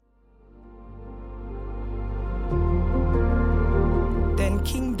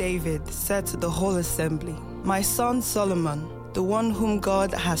David said to the whole assembly, "My son Solomon, the one whom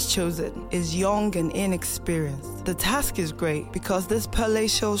God has chosen, is young and inexperienced. The task is great because this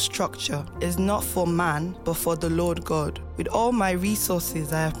palatial structure is not for man, but for the Lord God. With all my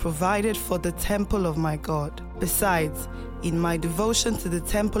resources, I have provided for the temple of my God. Besides, in my devotion to the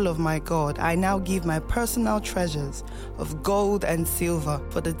temple of my God, I now give my personal treasures of gold and silver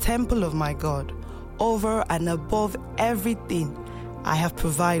for the temple of my God. Over and above everything I have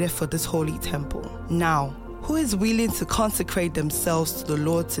provided for this holy temple. Now, who is willing to consecrate themselves to the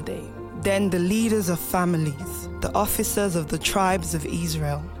Lord today?" Then the leaders of families, the officers of the tribes of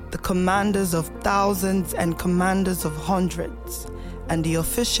Israel, the commanders of thousands and commanders of hundreds, and the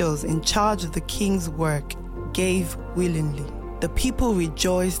officials in charge of the king's work gave willingly. The people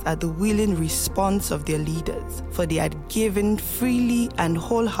rejoiced at the willing response of their leaders, for they had given freely and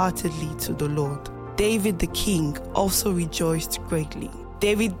wholeheartedly to the Lord. David the king also rejoiced greatly.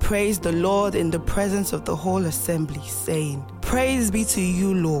 David praised the Lord in the presence of the whole assembly, saying, "Praise be to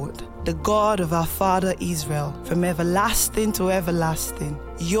you, Lord, the God of our father Israel, from everlasting to everlasting.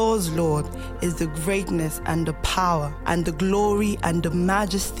 Yours, Lord, is the greatness and the power and the glory and the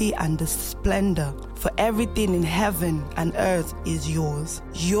majesty and the splendor. For everything in heaven and earth is yours.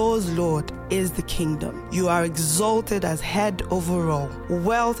 Yours, Lord, is the kingdom. You are exalted as head over all.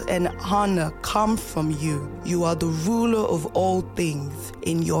 Wealth and honor come from you. You are the ruler of all things.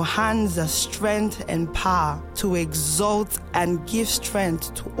 In your hands are strength and power to exalt and give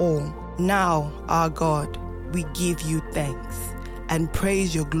strength to all. Now, our God, we give you thanks and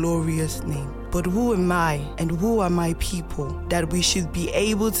praise your glorious name. But who am I and who are my people that we should be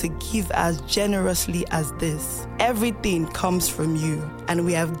able to give as generously as this? Everything comes from you, and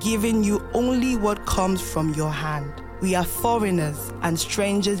we have given you only what comes from your hand. We are foreigners and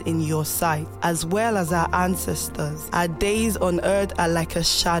strangers in your sight, as well as our ancestors. Our days on earth are like a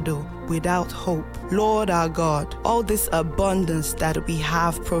shadow without hope. Lord our God, all this abundance that we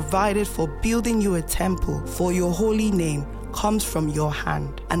have provided for building you a temple for your holy name comes from your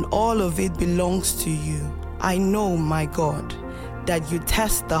hand, and all of it belongs to you. I know, my God, that you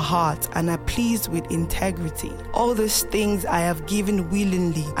test the heart and are pleased with integrity. All these things I have given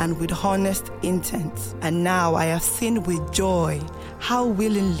willingly and with honest intent, and now I have seen with joy how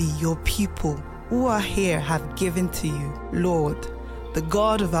willingly your people who are here have given to you. Lord, the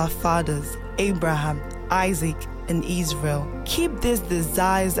God of our fathers, Abraham, Isaac, and Israel, keep these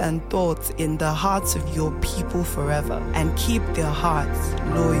desires and thoughts in the hearts of your people forever, and keep their hearts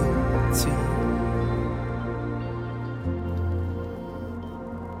loyal to you.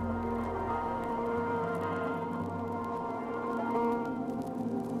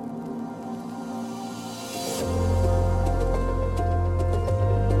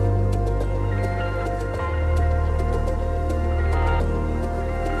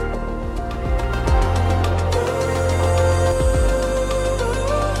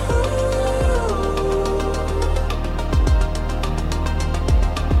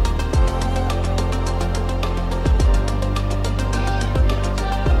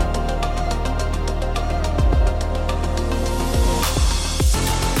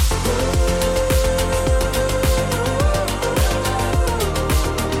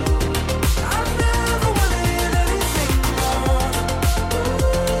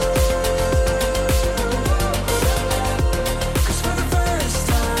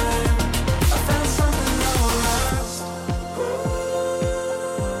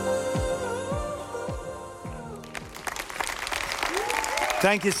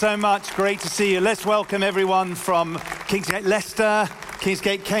 Thank you so much. Great to see you. Let's welcome everyone from Kingsgate Leicester,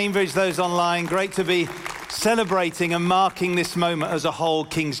 Kingsgate Cambridge, those online. Great to be celebrating and marking this moment as a whole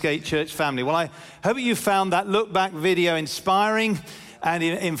Kingsgate Church family. Well, I hope you found that look back video inspiring and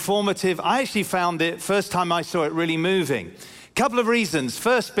informative. I actually found it, first time I saw it, really moving. Couple of reasons.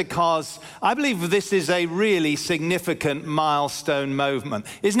 First, because I believe this is a really significant milestone moment.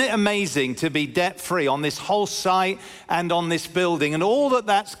 Isn't it amazing to be debt-free on this whole site and on this building, and all that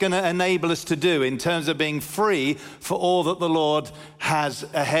that's going to enable us to do in terms of being free for all that the Lord has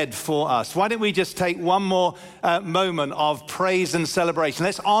ahead for us? Why don't we just take one more moment of praise and celebration?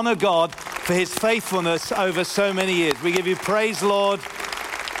 Let's honor God for his faithfulness over so many years. We give you praise, Lord,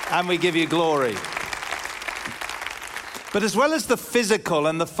 and we give you glory. But as well as the physical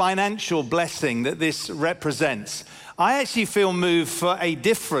and the financial blessing that this represents, I actually feel moved for a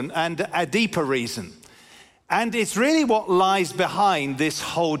different and a deeper reason. And it's really what lies behind this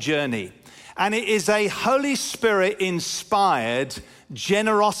whole journey. And it is a Holy Spirit inspired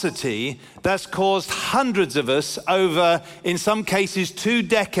generosity that's caused hundreds of us over, in some cases, 2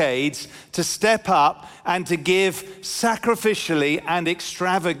 decades to step up and to give sacrificially and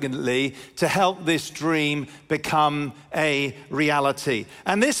extravagantly to help this dream become a reality.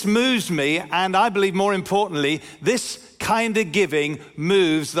 And this moves me, and I believe more importantly, this kind of giving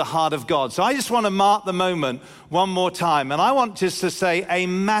moves the heart of God. So I just want to mark the moment one more time. And I want just to say a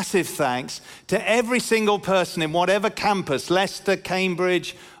massive thanks to every single person in whatever campus, Leicester,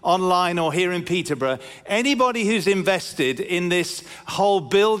 Cambridge, online or here in Peterborough, anybody who's invested in this whole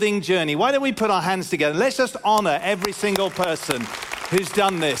building journey. Why don't we put our hands together? Let's just honor every single person who's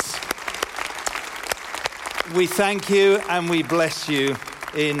done this. We thank you and we bless you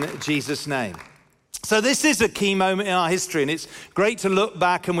in Jesus' name. So this is a key moment in our history, and it's great to look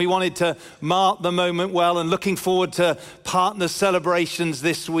back, and we wanted to mark the moment well, and looking forward to partner celebrations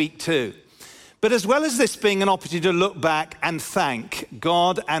this week too. But as well as this being an opportunity to look back and thank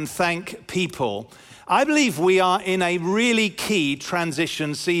God and thank people, I believe we are in a really key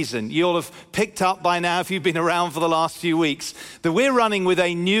transition season. You'll have picked up by now, if you've been around for the last few weeks, that we're running with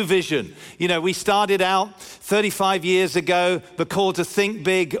a new vision. You know, we started out 35 years ago, the call to think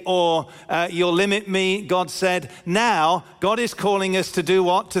big or you'll limit me, God said. Now, God is calling us to do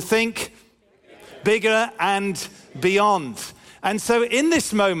what? To think bigger and beyond. And so in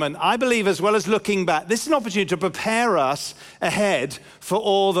this moment, I believe, as well as looking back, this is an opportunity to prepare us ahead for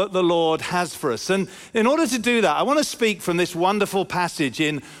all that the Lord has for us. And in order to do that, I want to speak from this wonderful passage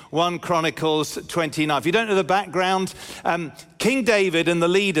in 1 Chronicles 29. If you don't know the background, King David and the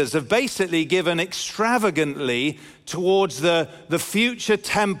leaders have basically given extravagantly towards the future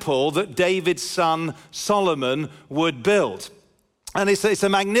temple that David's son Solomon would build. And it's a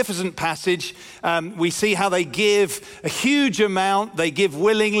magnificent passage. We see how they give a huge amount. They give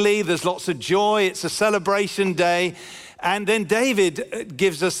willingly. There's lots of joy. It's a celebration day. And then David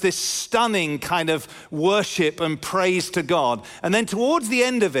gives us this stunning kind of worship and praise to God. And then towards the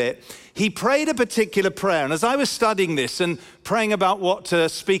end of it, he prayed a particular prayer. And as I was studying this and praying about what to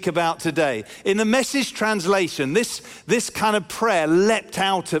speak about today, in the Message translation, this kind of prayer leapt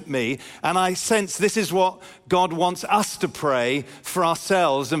out at me. And I sense this is what God wants us to pray for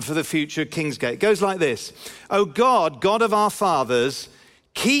ourselves and for the future Kingsgate. It goes like this. "O God, God of our fathers,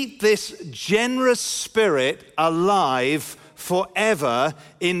 keep this generous spirit alive forever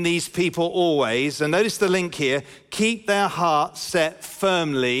in these people always." And notice the link here. "Keep their hearts set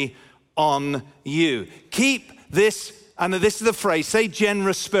firmly on you." Keep this, and this is the phrase, say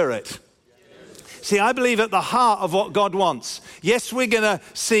generous spirit. See, I believe at the heart of what God wants. Yes, we're going to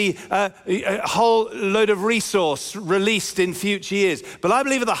see a whole load of resource released in future years. But I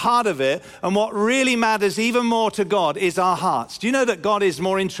believe at the heart of it, and what really matters even more to God, is our hearts. Do you know that God is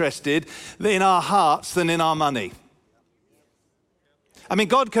more interested in our hearts than in our money? I mean,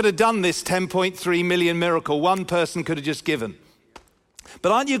 God could have done this 10.3 million miracle. One person could have just given.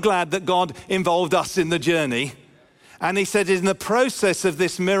 But aren't you glad that God involved us in the journey? And he said in the process of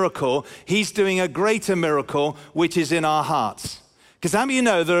this miracle, he's doing a greater miracle, which is in our hearts. Because how many of you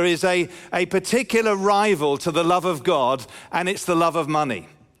know there is a particular rival to the love of God, and it's the love of money.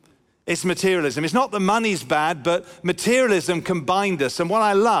 It's materialism. It's not that money's bad, but materialism can bind us. And what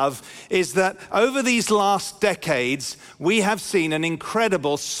I love is that over these last decades, we have seen an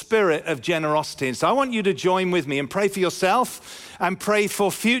incredible spirit of generosity. And so I want you to join with me and pray for yourself and pray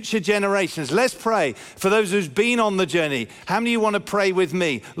for future generations. Let's pray for those who've been on the journey. How many of you want to pray with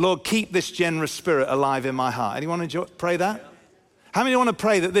me? Lord, keep this generous spirit alive in my heart. Anyone want to pray that? How many want to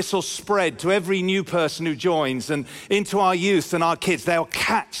pray that this will spread to every new person who joins and into our youth and our kids? They'll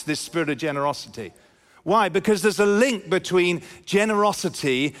catch this spirit of generosity. Why? Because there's a link between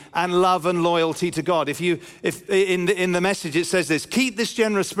generosity and love and loyalty to God. If in the message it says this, keep this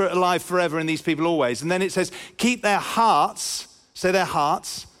generous spirit alive forever in these people always. And then it says, keep their hearts, say their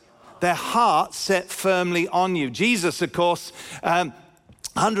hearts set firmly on you. Jesus, of course,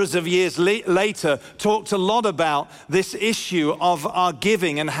 hundreds of years later, talked a lot about this issue of our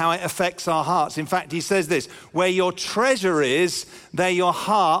giving and how it affects our hearts. In fact, he says this, where your treasure is, there your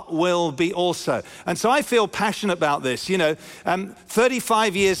heart will be also. And so I feel passionate about this.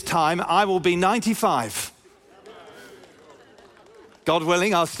 35 years' time, I will be 95. God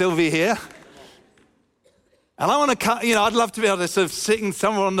willing, I'll still be here. And I want to I'd love to be able to sort of sitting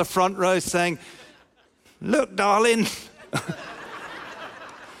somewhere on the front row saying, look, darling,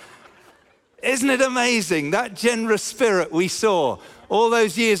 isn't it amazing, that generous spirit we saw all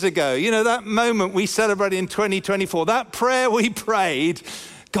those years ago? That moment we celebrated in 2024, that prayer we prayed,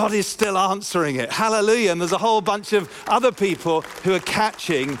 God is still answering it. Hallelujah. And there's a whole bunch of other people who are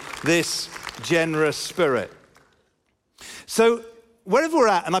catching this generous spirit. So wherever we're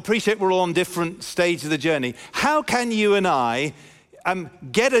at, and I appreciate we're all on different stages of the journey, how can you and I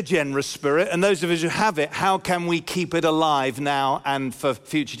get a generous spirit? And those of us who have it, how can we keep it alive now and for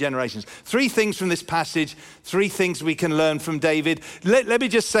future generations? 3 things from this passage, 3 things we can learn from David. Let me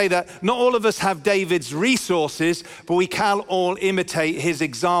just say that not all of us have David's resources, but we can all imitate his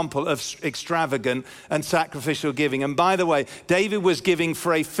example of extravagant and sacrificial giving. And by the way, David was giving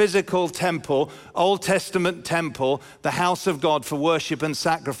for a physical temple, Old Testament temple, the house of God for worship and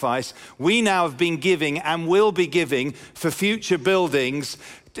sacrifice. We now have been giving and will be giving for future buildings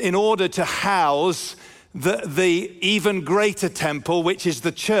in order to house the even greater temple, which is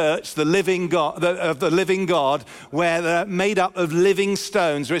the church, the living God, the living God, where they're made up of living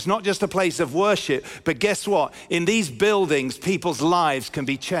stones, where it's not just a place of worship, but guess what? In these buildings, people's lives can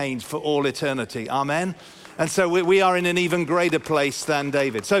be changed for all eternity. Amen? And so we are in an even greater place than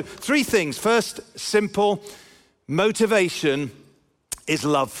David. So 3 things. First, simple motivation is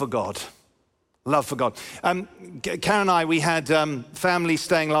love for God. Love for God. Karen and I, we had family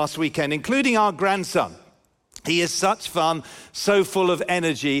staying last weekend, including our grandson. He is such fun, so full of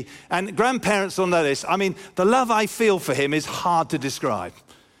energy. And grandparents will know this. I mean, the love I feel for him is hard to describe.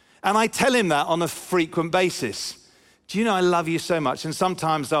 And I tell him that on a frequent basis. Do you know I love you so much? And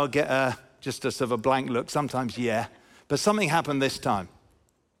sometimes I'll get just a sort of a blank look. Sometimes, yeah. But something happened this time.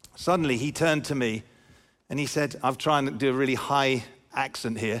 Suddenly, he turned to me and he said, I'm trying to do a really high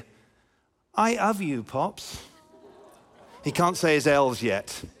accent here. I love you, Pops. He can't say his L's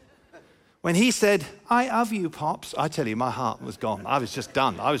yet. When he said, I love you, Pops, I tell you, my heart was gone. I was just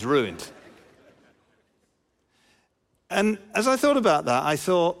done. I was ruined. And as I thought about that, I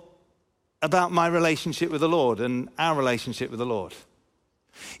thought about my relationship with the Lord and our relationship with the Lord.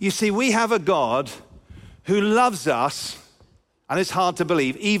 You see, we have a God who loves us, and it's hard to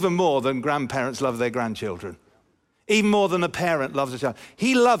believe, even more than grandparents love their grandchildren. Even more than a parent loves a child.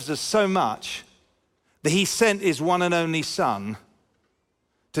 He loves us so much that he sent his one and only Son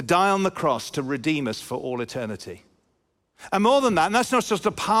to die on the cross to redeem us for all eternity. And more than that, and that's not just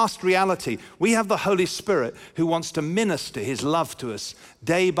a past reality, we have the Holy Spirit who wants to minister his love to us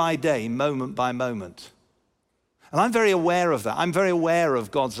day by day, moment by moment. And I'm very aware of that. I'm very aware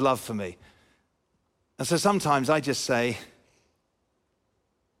of God's love for me. And so sometimes I just say,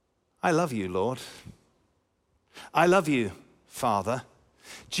 I love you, Lord. I love you, Father.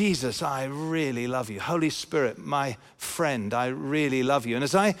 Jesus, I really love you. Holy Spirit, my friend, I really love you. And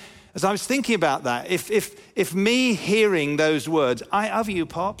as I was thinking about that, if me hearing those words, I love you,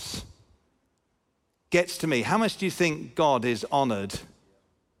 Pops, gets to me, how much do you think God is honored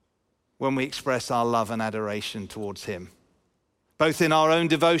when we express our love and adoration towards him? Both in our own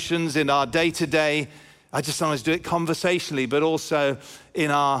devotions, in our day-to-day, I just sometimes do it conversationally, but also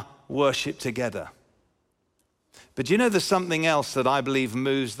in our worship together. But you know, there's something else that I believe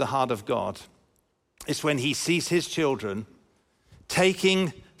moves the heart of God. It's when he sees his children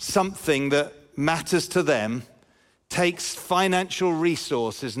taking something that matters to them, takes financial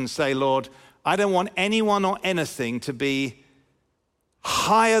resources and say, Lord, I don't want anyone or anything to be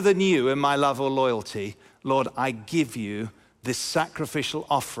higher than you in my love or loyalty. Lord, I give you this sacrificial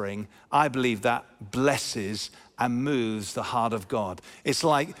offering. I believe that blesses and moves the heart of God. It's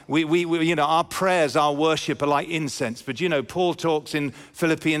like we our prayers, our worship are like incense. But Paul talks in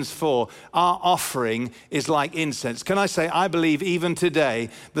Philippians 4, our offering is like incense. Can I say, I believe even today,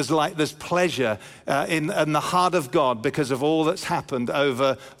 there's pleasure in the heart of God because of all that's happened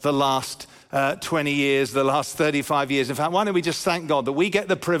over the last 20 years, the last 35 years. In fact, why don't we just thank God that we get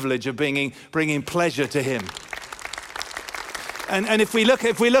the privilege of bringing pleasure to him. And if we look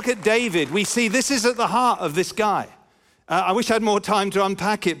at David, we see this is at the heart of this guy. I wish I had more time to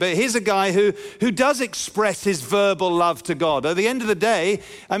unpack it, but here's a guy who does express his verbal love to God. At the end of the day,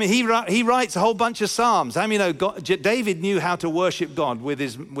 I mean, he writes a whole bunch of psalms. I mean, David knew how to worship God with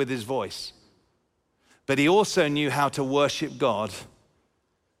his voice, but he also knew how to worship God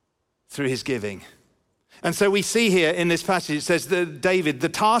through his giving. And so we see here in this passage, it says that David, the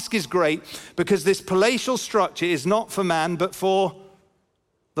task is great because this palatial structure is not for man, but for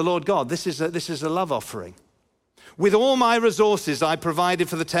the Lord God. This is a love offering. With all my resources I provided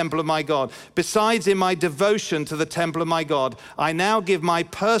for the temple of my God. Besides, in my devotion to the temple of my God, I now give my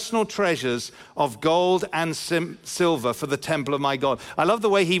personal treasures of gold and silver for the temple of my God. I love the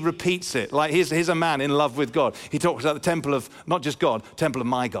way he repeats it. Like here's a man in love with God. He talks about the temple of, not just God, temple of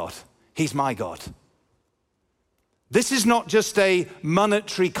my God. He's my God. This is not just a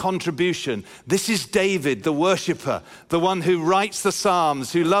monetary contribution. This is David, the worshiper, the one who writes the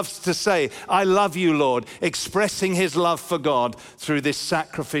Psalms, who loves to say, I love you, Lord, expressing his love for God through this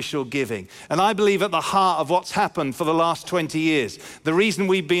sacrificial giving. And I believe at the heart of what's happened for the last 20 years, the reason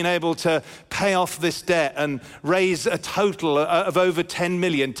we've been able to pay off this debt and raise a total of over 10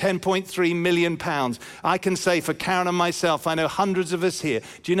 million, 10.3 million pounds, I can say for Karen and myself, I know hundreds of us here.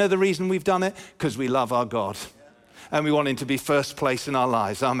 Do you know the reason we've done it? Because we love our God. And we want him to be first place in our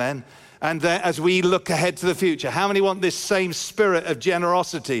lives, amen? And as we look ahead to the future, how many want this same spirit of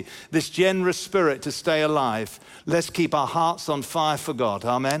generosity, this generous spirit to stay alive? Let's keep our hearts on fire for God,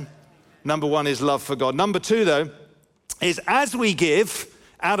 amen? Number one is love for God. Number two, though, is as we give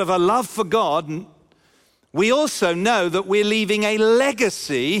out of a love for God, we also know that we're leaving a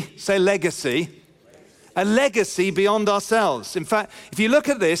legacy, say legacy, a legacy beyond ourselves. In fact, if you look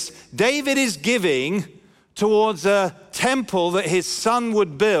at this, David is giving towards a temple that his son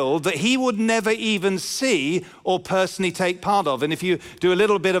would build that he would never even see or personally take part of. And if you do a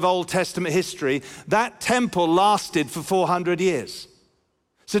little bit of Old Testament history, that temple lasted for 400 years.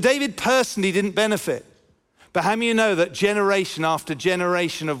 So David personally didn't benefit. But how many of you know that generation after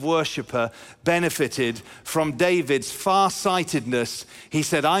generation of worshiper benefited from David's far-sightedness? He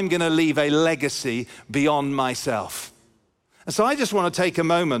said, I'm going to leave a legacy beyond myself. And so I just want to take a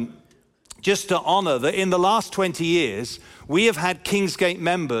moment just to honor that in the last 20 years, we have had Kingsgate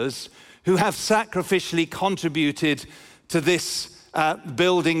members who have sacrificially contributed to this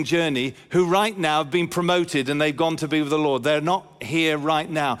building journey, who right now have been promoted and they've gone to be with the Lord. They're not here right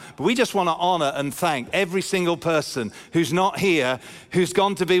now. But we just want to honor and thank every single person who's not here, who's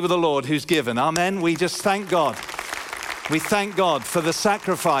gone to be with the Lord, who's given. Amen. We just thank God. We thank God for the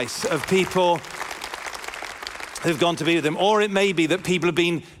sacrifice of people who've gone to be with him. Or it may be that people have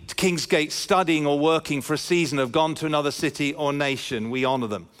been to Kingsgate studying or working for a season, have gone to another city or nation. We honor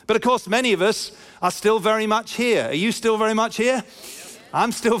them. But of course, many of us are still very much here. Are you still very much here?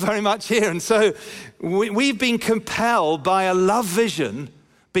 I'm still very much here. And so we've been compelled by a love vision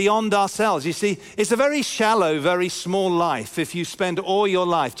beyond ourselves. You see, it's a very shallow, very small life if you spend all your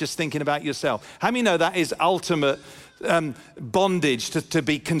life just thinking about yourself. How many know that is ultimate bondage to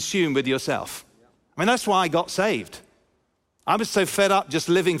be consumed with yourself? I mean, that's why I got saved. I was so fed up just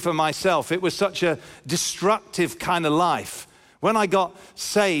living for myself. It was such a destructive kind of life. When I got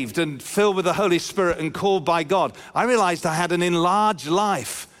saved and filled with the Holy Spirit and called by God, I realized I had an enlarged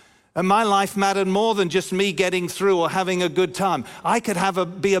life. And my life mattered more than just me getting through or having a good time. I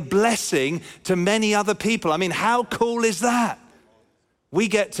could be a blessing to many other people. I mean, how cool is that? We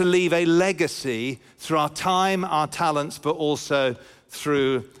get to leave a legacy through our time, our talents, but also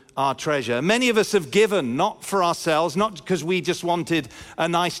through our treasure. Many of us have given, not for ourselves, not because we just wanted a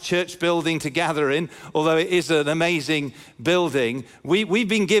nice church building to gather in, although it is an amazing building. We've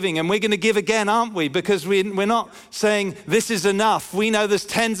been giving, and we're going to give again, aren't we? Because we're not saying this is enough. We know there's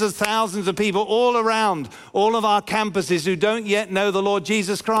tens of thousands of people all around all of our campuses who don't yet know the Lord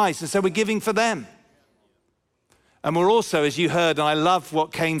Jesus Christ, and so we're giving for them. And we're also, as you heard, and I love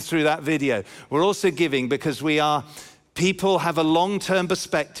what came through that video, we're also giving because people have a long-term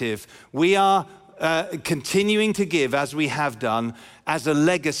perspective. We are continuing to give as we have done as a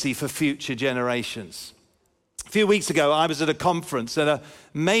legacy for future generations. A few weeks ago, I was at a conference and an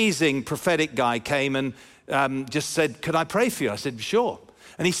amazing prophetic guy came and just said, could I pray for you? I said, sure.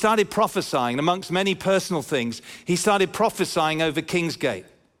 And he started prophesying. Amongst many personal things, he started prophesying over Kingsgate.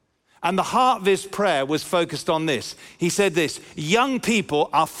 And the heart of his prayer was focused on this. He said this, young people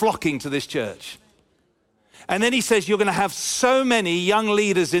are flocking to this church. And then he says, you're going to have so many young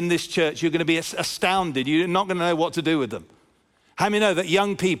leaders in this church, you're going to be astounded. You're not going to know what to do with them. How many know that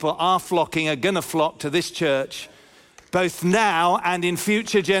young people are going to flock to this church, both now and in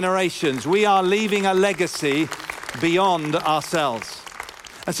future generations? We are leaving a legacy beyond ourselves.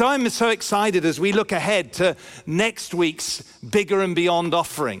 And so I'm so excited as we look ahead to next week's Bigger and Beyond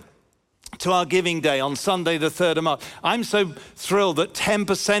offering, to our giving day on Sunday, the 3rd of March. I'm so thrilled that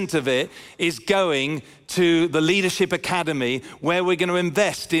 10% of it is going to the Leadership Academy, where we're going to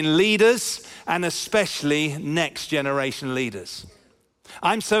invest in leaders and especially next generation leaders.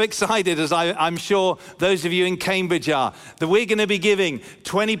 I'm so excited, as I'm sure those of you in Cambridge are, that we're going to be giving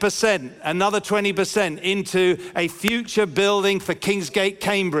 20%, another 20% into a future building for Kingsgate,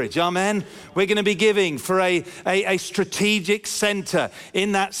 Cambridge. Amen. We're going to be giving for a strategic center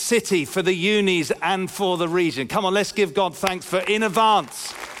in that city for the unis and for the region. Come on, let's give God thanks in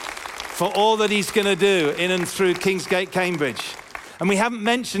advance for all that he's going to do in and through Kingsgate, Cambridge. And we haven't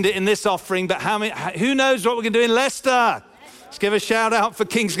mentioned it in this offering, but who knows what we're going to do in Leicester? Let's give a shout out for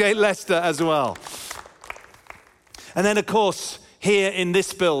Kingsgate Leicester as well. And then, of course, here in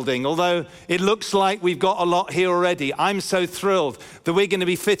this building, although it looks like we've got a lot here already, I'm so thrilled that we're going to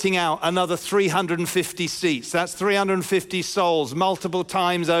be fitting out another 350 seats. That's 350 souls multiple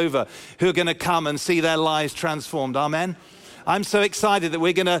times over who are going to come and see their lives transformed. Amen. I'm so excited that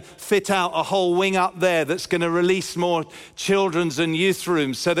we're going to fit out a whole wing up there that's going to release more children's and youth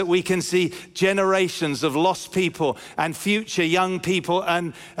rooms so that we can see generations of lost people and future young people.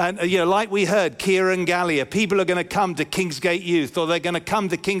 And like we heard, Kieran Gallia, people are going to come to Kingsgate Youth, or they're going to come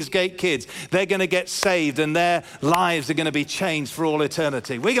to Kingsgate Kids. They're going to get saved and their lives are going to be changed for all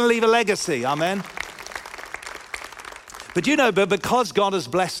eternity. We're going to leave a legacy. Amen. But because God has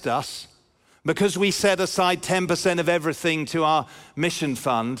blessed us, because we set aside 10% of everything to our mission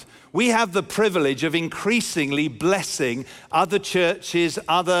fund, we have the privilege of increasingly blessing other churches,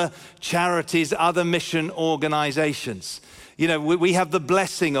 other charities, other mission organizations. We have the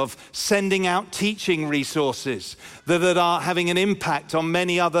blessing of sending out teaching resources that are having an impact on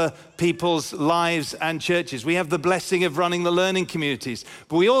many other people's lives and churches. We have the blessing of running the learning communities,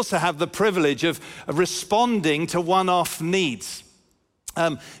 but we also have the privilege of responding to one-off needs.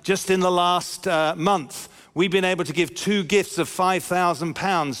 Just in the last month, we've been able to give 2 gifts of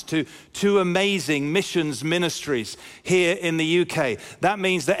 £5,000 to 2 amazing missions ministries here in the UK. That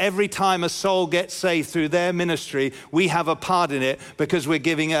means that every time a soul gets saved through their ministry, we have a part in it because we're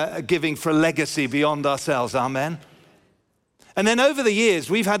giving for a legacy beyond ourselves. Amen. And then over the years,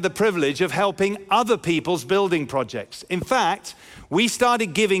 we've had the privilege of helping other people's building projects. In fact, we started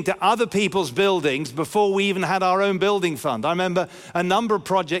giving to other people's buildings before we even had our own building fund. I remember a number of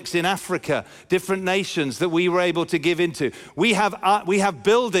projects in Africa, different nations that we were able to give into. We have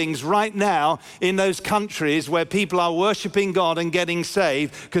buildings right now in those countries where people are worshiping God and getting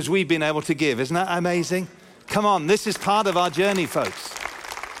saved because we've been able to give. Isn't that amazing? Come on, this is part of our journey, folks.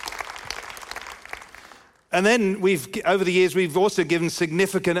 And then over the years, we've also given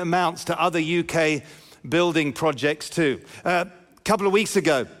significant amounts to other UK building projects too. A couple of weeks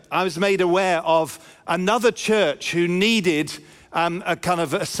ago, I was made aware of another church who needed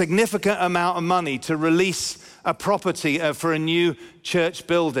a significant amount of money to release a property for a new church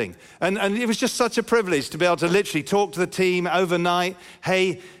building. And it was just such a privilege to be able to literally talk to the team overnight.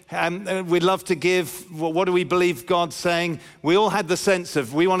 Hey, we'd love to give. What do we believe God's saying? We all had the sense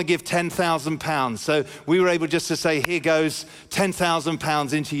of we want to give £10,000. So we were able just to say, here goes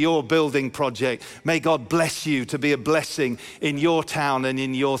 £10,000 into your building project. May God bless you to be a blessing in your town and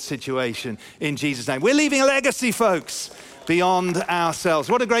in your situation in Jesus' name. We're leaving a legacy, folks, beyond ourselves.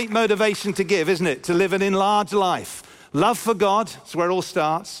 What a great motivation to give, isn't it? To live an enlarged life. Love for God, that's where it all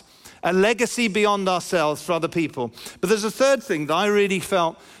starts. A legacy beyond ourselves for other people. But there's a third thing that I really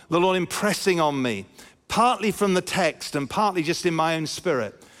felt the Lord impressing on me, partly from the text and partly just in my own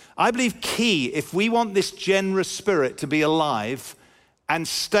spirit. I believe key, if we want this generous spirit to be alive and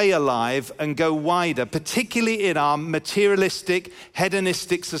stay alive and go wider, particularly in our materialistic,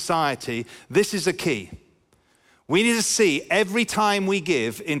 hedonistic society, this is a key. We need to see every time we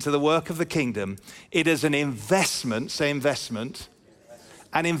give into the work of the kingdom, it is an investment, say investment,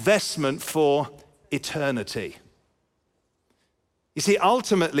 an investment for eternity. You see,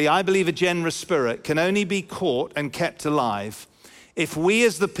 ultimately, I believe a generous spirit can only be caught and kept alive if we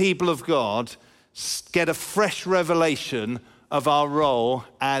as the people of God get a fresh revelation of our role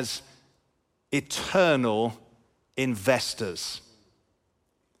as eternal investors.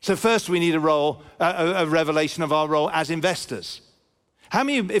 So first we need a revelation of our role as investors. How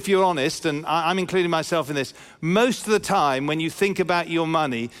many, if you're honest, and I'm including myself in this, most of the time when you think about your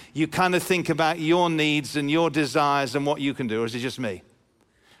money, you kind of think about your needs and your desires and what you can do, or is it just me?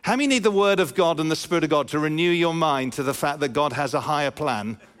 How many need the Word of God and the Spirit of God to renew your mind to the fact that God has a higher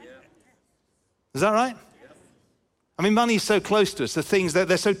plan? Is that right? I mean, money is so close to us. The things that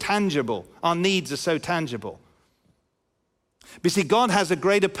they're so tangible. Our needs are so tangible. But you see, God has a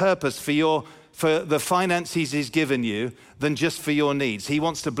greater purpose for the finances he's given you than just for your needs. He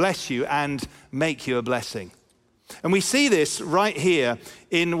wants to bless you and make you a blessing. And we see this right here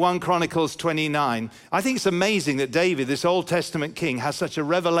in 1 Chronicles 29. I think it's amazing that David, this Old Testament king, has such a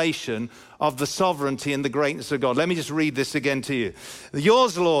revelation of the sovereignty and the greatness of God. Let me just read this again to you.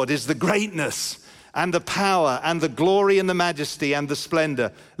 Yours, Lord, is the greatness and the power and the glory and the majesty and the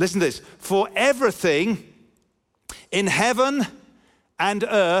splendor. Listen to this. For everything in heaven and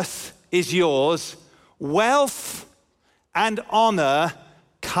earth is yours. Wealth and honor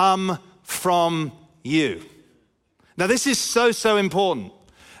come from you. Now, this is so important.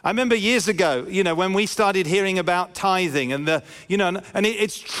 I remember years ago, when we started hearing about tithing and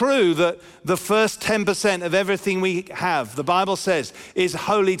it's true that the first 10% of everything we have, the Bible says, is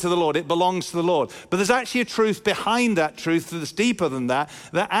holy to the Lord. It belongs to the Lord. But there's actually a truth behind that truth that's deeper than that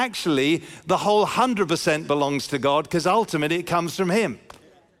actually the whole 100% belongs to God, because ultimately it comes from Him.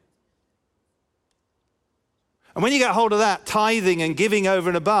 And when you get hold of that, tithing and giving over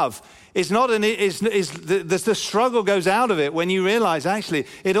and above, the struggle goes out of it when you realize actually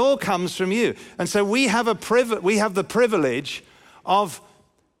it all comes from you. And so we have the privilege of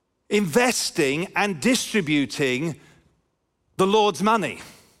investing and distributing the Lord's money.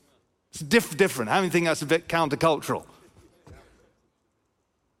 It's different. How many think that's a bit countercultural?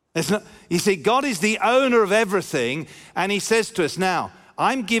 It's not. You see, God is the owner of everything, and He says to us, now,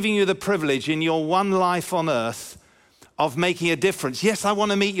 I'm giving you the privilege in your one life on earth of making a difference. Yes, I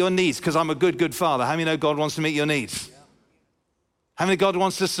want to meet your needs because I'm a good father. How many know God wants to meet your needs? Yeah. How many God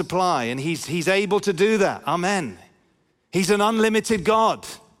wants to supply? And he's able to do that. Amen. He's an unlimited God.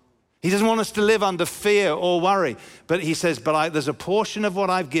 He doesn't want us to live under fear or worry. But He says, there's a portion of what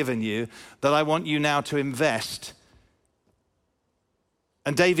I've given you that I want you now to invest.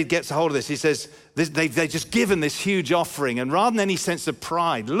 And David gets a hold of this. He says, they've just given this huge offering. And rather than any sense of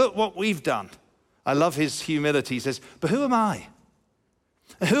pride, look what we've done. I love his humility. He says, but who am I?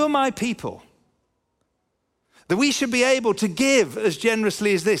 Who are my people? That we should be able to give as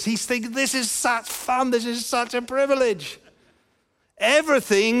generously as this. He's thinking, this is such fun. This is such a privilege.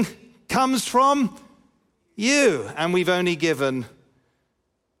 Everything comes from you. And we've only given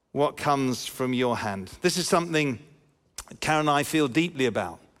what comes from your hand. This is something Karen and I feel deeply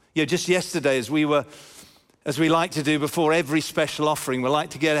about. Just yesterday as we like to do before every special offering, we like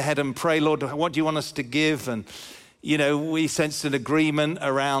to get ahead and pray, Lord, what do you want us to give? And, we sensed an agreement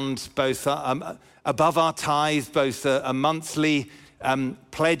around both above our tithe, both a monthly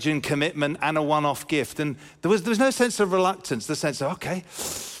pledge and commitment and a one-off gift. And there was no sense of reluctance, the sense of, okay,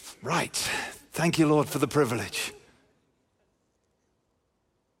 right, thank you, Lord, for the privilege.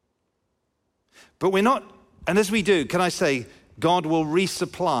 But we're not. And as we do, can I say, God will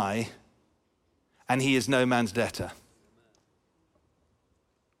resupply, and He is no man's debtor.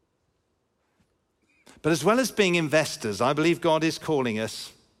 But as well as being investors, I believe God is calling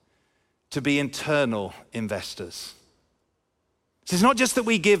us to be internal investors. So it's not just that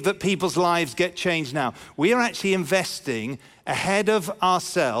we give that people's lives get changed now. We are actually investing ahead of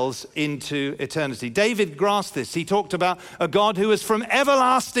ourselves into eternity. David grasped this. He talked about a God who is from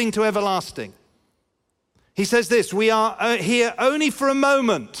everlasting to everlasting. He says this, we are here only for a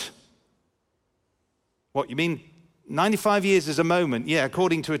moment. What, you mean 95 years is a moment? Yeah,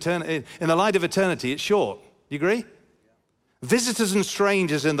 according to eternity, in the light of eternity, it's short. You agree? Visitors and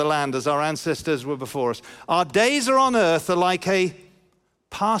strangers in the land as our ancestors were before us. Our days are on earth are like a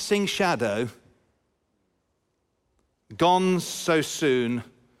passing shadow, gone so soon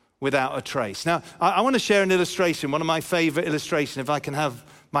without a trace. Now, I want to share an illustration, one of my favorite illustrations, if I can have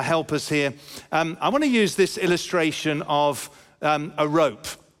my helpers here. I want to use this illustration of a rope.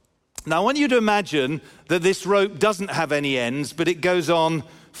 Now, I want you to imagine that this rope doesn't have any ends, but it goes on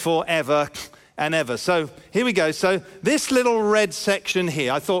forever and ever. So here we go. So this little red section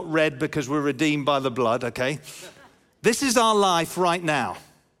here, I thought red because we're redeemed by the blood, okay? This is our life right now.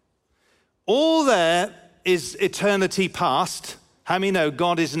 All there is eternity past. How many know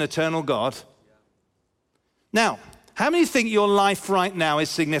God is an eternal God? Now, how many think your life right now is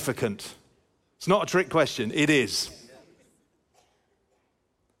significant? It's not a trick question. It is.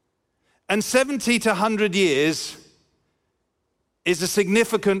 And 70 to 100 years is a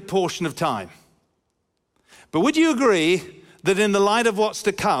significant portion of time. But would you agree that in the light of what's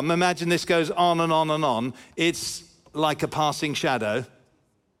to come, imagine this goes on and on and on, it's like a passing shadow.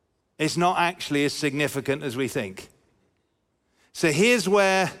 It's not actually as significant as we think. So here's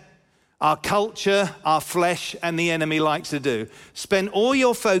where our culture, our flesh, and the enemy likes to do. Spend all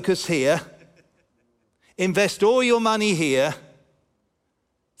your focus here. Invest all your money here.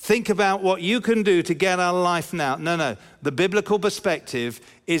 Think about what you can do to get our life now. No. The biblical perspective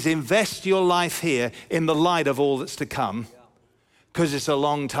is invest your life here in the light of all that's to come, because it's a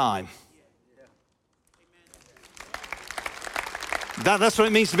long time. That's what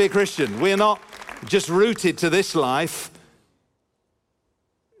it means to be a Christian. We're not just rooted to this life.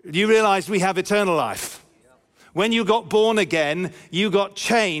 Do you realize we have eternal life? When you got born again, you got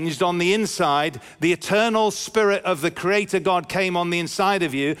changed on the inside. The eternal spirit of the Creator God came on the inside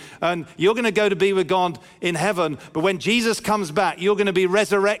of you, and you're going to go to be with God in heaven. But when Jesus comes back, you're going to be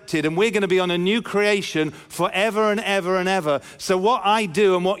resurrected, and we're going to be on a new creation forever and ever and ever. So what I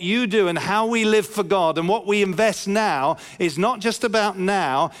do and what you do and how we live for God and what we invest now is not just about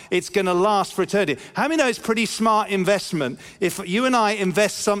now, it's going to last for eternity. How many know it's pretty smart investment if you and I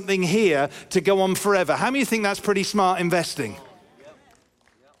invest something here to go on forever? How many think that's pretty smart investing?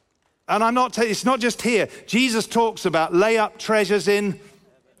 And it's not just here. Jesus talks about lay up treasures in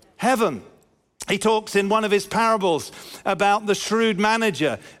heaven. He talks in one of his parables about the shrewd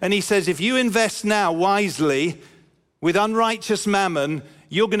manager. And he says, if you invest now wisely with unrighteous mammon,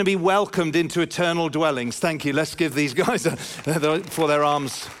 you're going to be welcomed into eternal dwellings. Thank you. Let's give these guys for their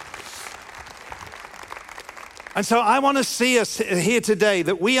arms. And so I want to see us here today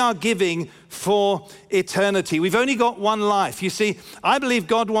that we are giving for eternity. We've only got one life. You see, I believe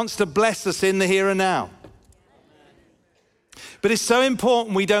God wants to bless us in the here and now. But it's so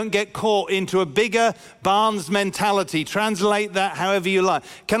important we don't get caught into a bigger Barnes mentality. Translate that however you like.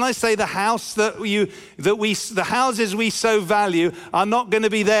 Can I say the houses we so value are not going to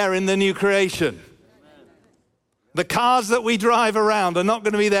be there in the new creation? The cars that we drive around are not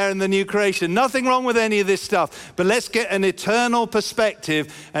going to be there in the new creation. Nothing wrong with any of this stuff. But let's get an eternal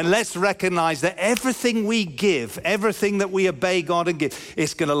perspective and let's recognize that everything we give, everything that we obey God and give,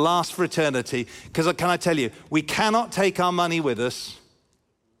 it's going to last for eternity. Because can I tell you, we cannot take our money with us,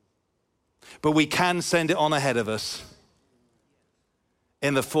 but we can send it on ahead of us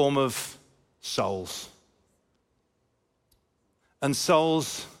in the form of souls. And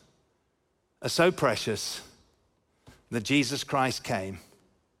souls are so precious that Jesus Christ came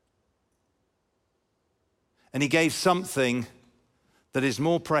and he gave something that is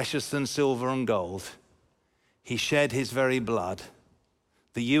more precious than silver and gold. He shed his very blood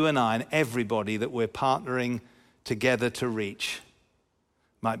that you and I and everybody that we're partnering together to reach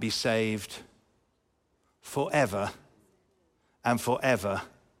might be saved forever and forever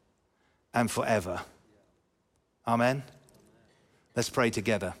and forever. Amen. Let's pray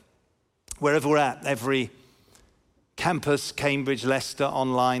together. Wherever we're at, every campus, Cambridge, Leicester,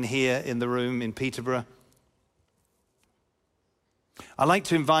 online, here in the room in Peterborough. I'd like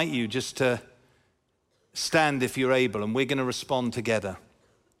to invite you just to stand if you're able, and we're going to respond together.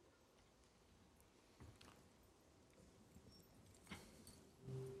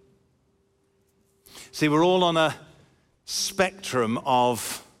 See, we're all on a spectrum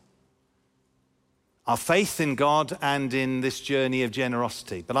of our faith in God and in this journey of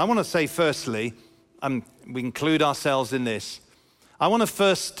generosity. But I want to say firstly, we include ourselves in this. I want to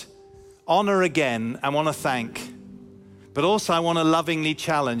first honor again, I want to thank, but also I want to lovingly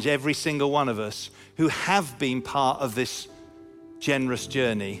challenge every single one of us who have been part of this generous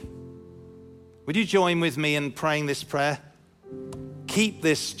journey. Would you join with me in praying this prayer? Keep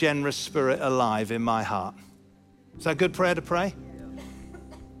this generous spirit alive in my heart. Is that a good prayer to pray?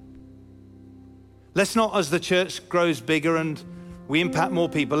 Let's not, as the church grows bigger and we impact more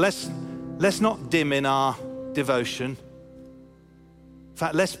people, let's not dim in our devotion. In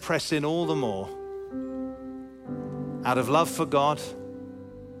fact, let's press in all the more out of love for God,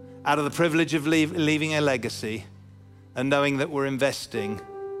 out of the privilege of leaving a legacy and knowing that we're investing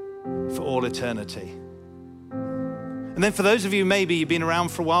for all eternity. And then for those of you, maybe you've been around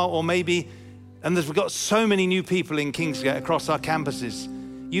for a while, or maybe, and we've got so many new people in Kingsgate across our campuses,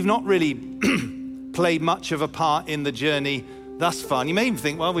 you've not really played much of a part in the journey thus far. And you may even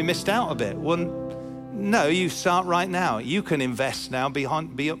think, well, we missed out a bit. Well, no, you start right now. You can invest now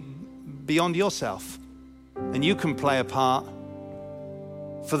beyond yourself. And you can play a part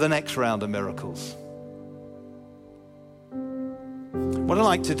for the next round of miracles. What I'd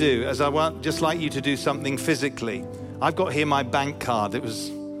like to do is just like you to do something physically. I've got here my bank card. It was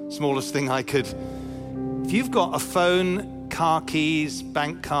the smallest thing I could. If you've got a phone, car keys,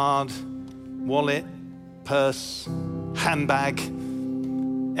 bank card, wallet, purse, handbag,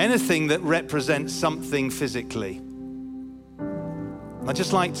 anything that represents something physically, I'd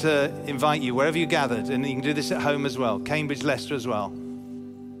just like to invite you, wherever you gathered, and you can do this at home as well, Cambridge, Leicester as well.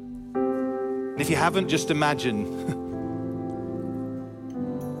 And if you haven't, just imagine.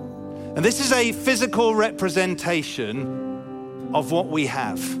 And this is a physical representation of what we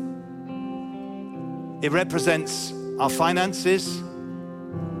have. It represents our finances,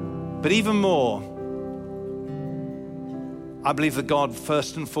 but even more, I believe that God,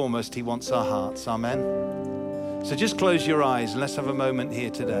 first and foremost, He wants our hearts. Amen. So just close your eyes and let's have a moment here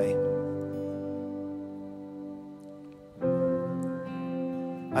today.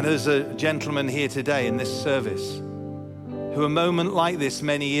 And there's a gentleman here today in this service who a moment like this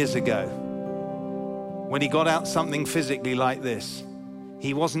many years ago, when he got out something physically like this,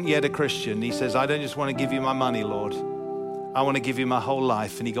 he wasn't yet a Christian. He says, I don't just want to give you my money, Lord. I want to give you my whole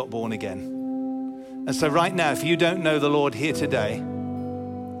life. And he got born again. And so right now, if you don't know the Lord here today,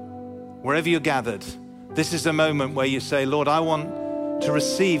 wherever you're gathered, this is a moment where you say, Lord, I want to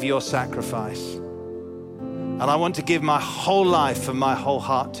receive your sacrifice. And I want to give my whole life and my whole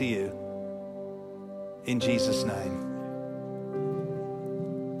heart to you. In Jesus' name.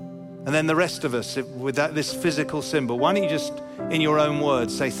 And then the rest of us, with this physical symbol, why don't you just, in your own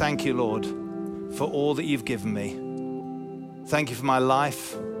words, say, thank you, Lord, for all that you've given me. Thank you for my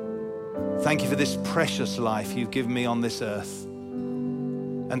life. Thank you for this precious life you've given me on this earth.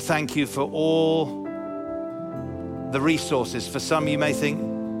 And thank you for all the resources. For some, you may think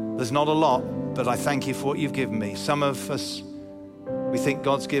there's not a lot, but I thank you for what you've given me. Some of us, we think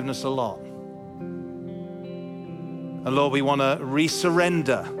God's given us a lot. And Lord, we want to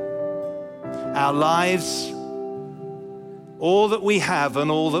resurrender our lives, all that we have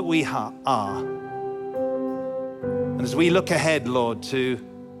and all that we are. And as we look ahead, Lord, to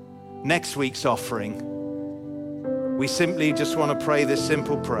next week's offering, we simply just want to pray this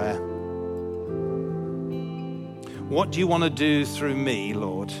simple prayer. What do you want to do through me,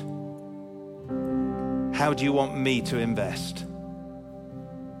 Lord? How do you want me to invest?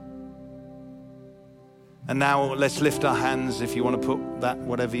 And now let's lift our hands. If you want to put that,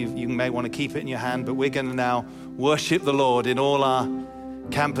 whatever you may want to keep it in your hand, but we're going to now worship the Lord in all our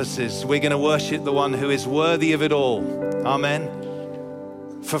campuses. We're going to worship the one who is worthy of it all.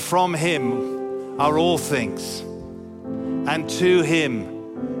 Amen. For from him are all things, and to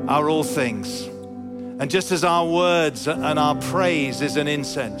him are all things. And just as our words and our praise is an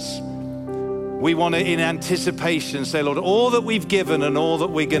incense, we want to, in anticipation, say, Lord, all that we've given and all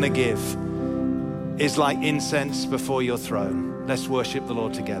that we're going to give is like incense before your throne. Let's worship the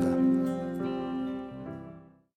Lord together.